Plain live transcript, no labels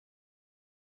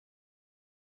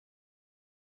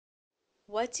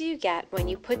What do you get when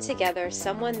you put together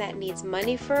someone that needs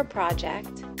money for a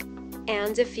project,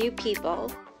 and a few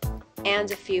people, and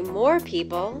a few more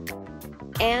people,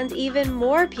 and even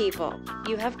more people?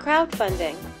 You have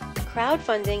crowdfunding.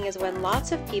 Crowdfunding is when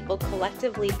lots of people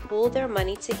collectively pool their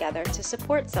money together to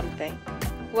support something.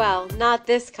 Well, not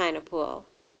this kind of pool.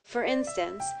 For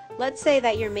instance, let's say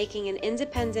that you're making an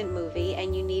independent movie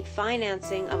and you need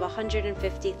financing of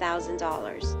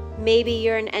 $150,000. Maybe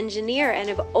you're an engineer and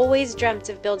have always dreamt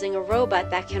of building a robot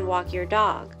that can walk your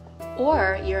dog.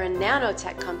 Or you're a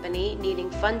nanotech company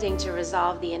needing funding to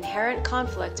resolve the inherent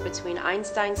conflict between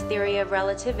Einstein's theory of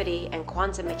relativity and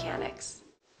quantum mechanics.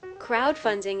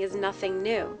 Crowdfunding is nothing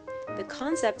new. The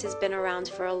concept has been around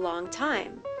for a long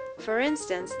time. For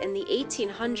instance, in the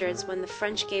 1800s, when the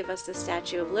French gave us the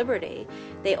Statue of Liberty,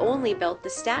 they only built the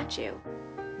statue.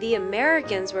 The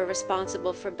Americans were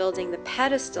responsible for building the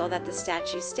pedestal that the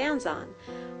statue stands on.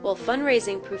 Well,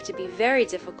 fundraising proved to be very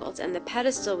difficult, and the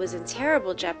pedestal was in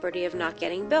terrible jeopardy of not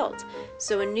getting built.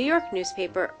 So a New York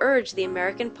newspaper urged the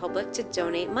American public to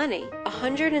donate money.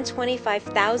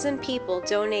 125,000 people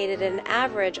donated an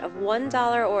average of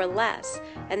 $1 or less,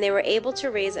 and they were able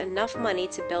to raise enough money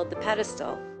to build the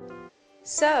pedestal.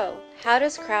 So, how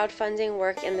does crowdfunding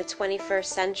work in the 21st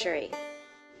century?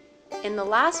 In the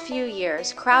last few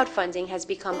years, crowdfunding has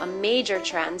become a major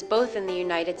trend both in the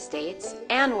United States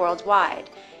and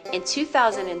worldwide. In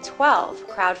 2012,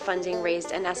 crowdfunding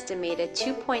raised an estimated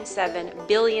 $2.7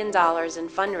 billion in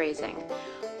fundraising.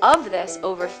 Of this,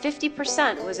 over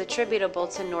 50% was attributable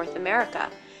to North America.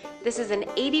 This is an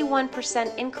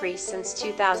 81% increase since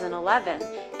 2011,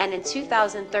 and in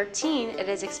 2013 it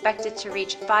is expected to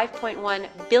reach $5.1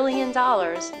 billion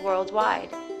worldwide.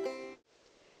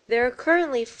 There are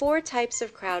currently 4 types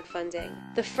of crowdfunding.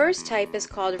 The first type is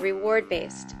called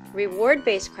reward-based.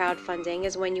 Reward-based crowdfunding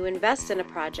is when you invest in a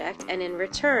project and in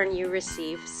return you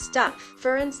receive stuff.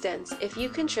 For instance, if you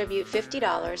contribute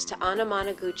 $50 to Anna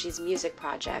Monoguchi's music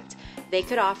project, they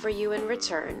could offer you in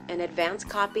return an advance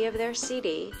copy of their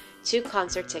CD, 2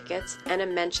 concert tickets, and a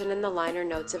mention in the liner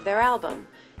notes of their album.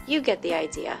 You get the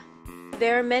idea.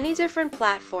 There are many different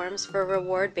platforms for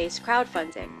reward-based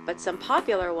crowdfunding, but some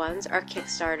popular ones are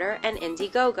Kickstarter and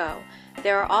Indiegogo.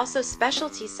 There are also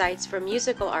specialty sites for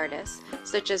musical artists,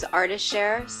 such as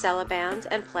ArtistShare, Cellaband,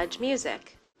 and Pledge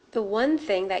Music. The one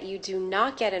thing that you do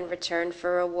not get in return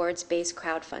for rewards-based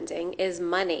crowdfunding is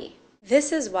money.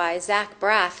 This is why Zach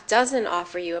Braff doesn't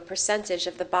offer you a percentage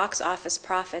of the box office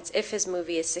profits if his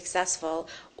movie is successful,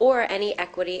 or any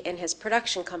equity in his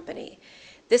production company.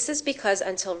 This is because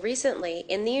until recently,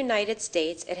 in the United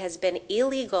States, it has been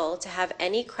illegal to have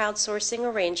any crowdsourcing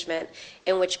arrangement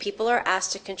in which people are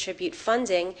asked to contribute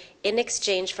funding in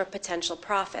exchange for potential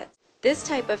profits. This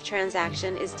type of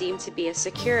transaction is deemed to be a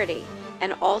security,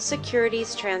 and all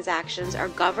securities transactions are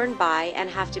governed by and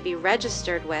have to be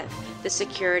registered with the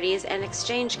Securities and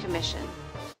Exchange Commission.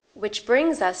 Which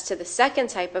brings us to the second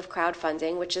type of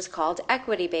crowdfunding, which is called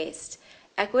equity-based.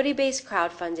 Equity-based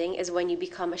crowdfunding is when you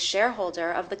become a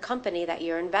shareholder of the company that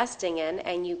you're investing in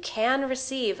and you can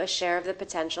receive a share of the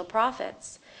potential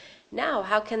profits. Now,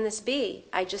 how can this be?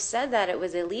 I just said that it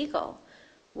was illegal.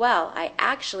 Well, I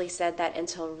actually said that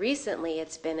until recently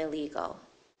it's been illegal.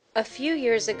 A few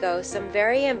years ago, some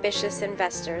very ambitious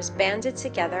investors banded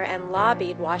together and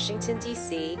lobbied Washington,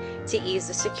 D.C. to ease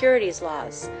the securities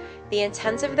laws. The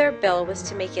intent of their bill was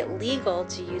to make it legal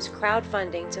to use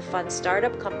crowdfunding to fund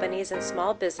startup companies and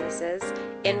small businesses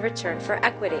in return for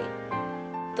equity.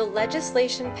 The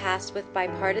legislation passed with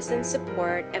bipartisan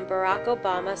support, and Barack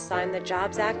Obama signed the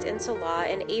Jobs Act into law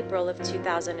in April of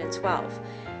 2012.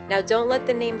 Now, don't let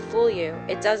the name fool you.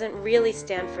 It doesn't really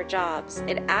stand for jobs.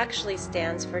 It actually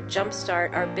stands for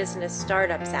Jumpstart Our Business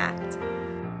Startups Act.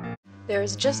 There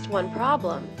is just one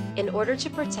problem. In order to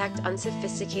protect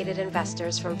unsophisticated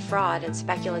investors from fraud and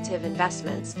speculative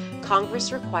investments,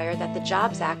 Congress required that the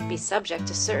Jobs Act be subject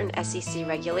to certain SEC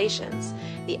regulations.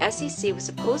 The SEC was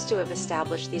supposed to have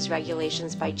established these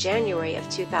regulations by January of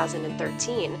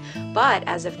 2013, but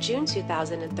as of June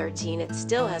 2013, it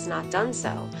still has not done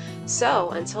so. So,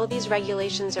 until these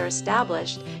regulations are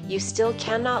established, you still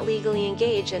cannot legally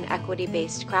engage in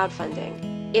equity-based crowdfunding.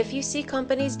 If you see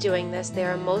companies doing this, they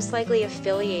are most likely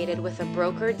affiliated with a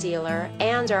broker-dealer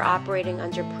and are operating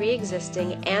under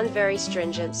pre-existing and very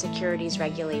stringent securities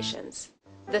regulations.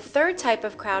 The third type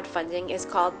of crowdfunding is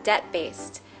called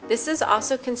debt-based. This is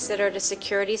also considered a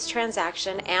securities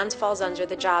transaction and falls under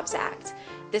the Jobs Act.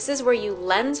 This is where you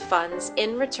lend funds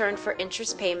in return for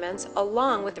interest payments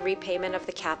along with repayment of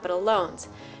the capital loans.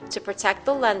 To protect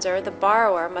the lender, the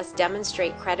borrower must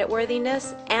demonstrate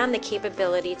creditworthiness and the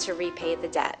capability to repay the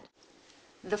debt.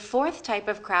 The fourth type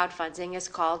of crowdfunding is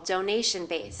called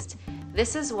donation-based.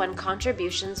 This is when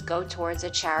contributions go towards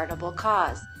a charitable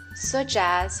cause, such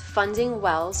as funding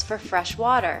wells for fresh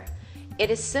water. It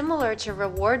is similar to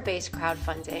reward-based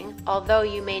crowdfunding, although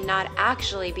you may not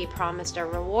actually be promised a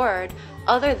reward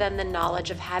other than the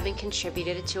knowledge of having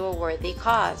contributed to a worthy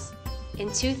cause.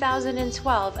 In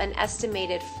 2012, an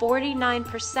estimated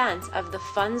 49% of the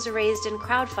funds raised in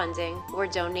crowdfunding were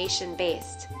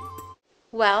donation-based.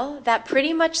 Well, that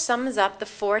pretty much sums up the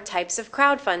four types of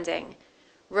crowdfunding: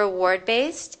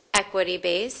 reward-based,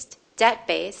 equity-based,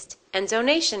 debt-based, and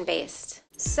donation-based.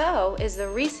 So, is the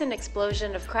recent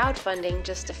explosion of crowdfunding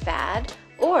just a fad,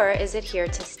 or is it here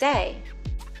to stay?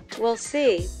 We'll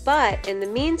see, but in the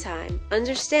meantime,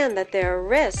 understand that there are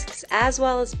risks as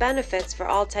well as benefits for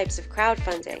all types of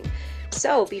crowdfunding.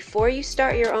 So, before you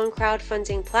start your own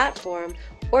crowdfunding platform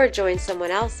or join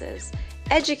someone else's,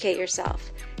 educate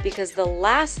yourself, because the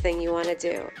last thing you want to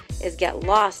do is get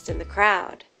lost in the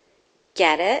crowd.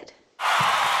 Get it?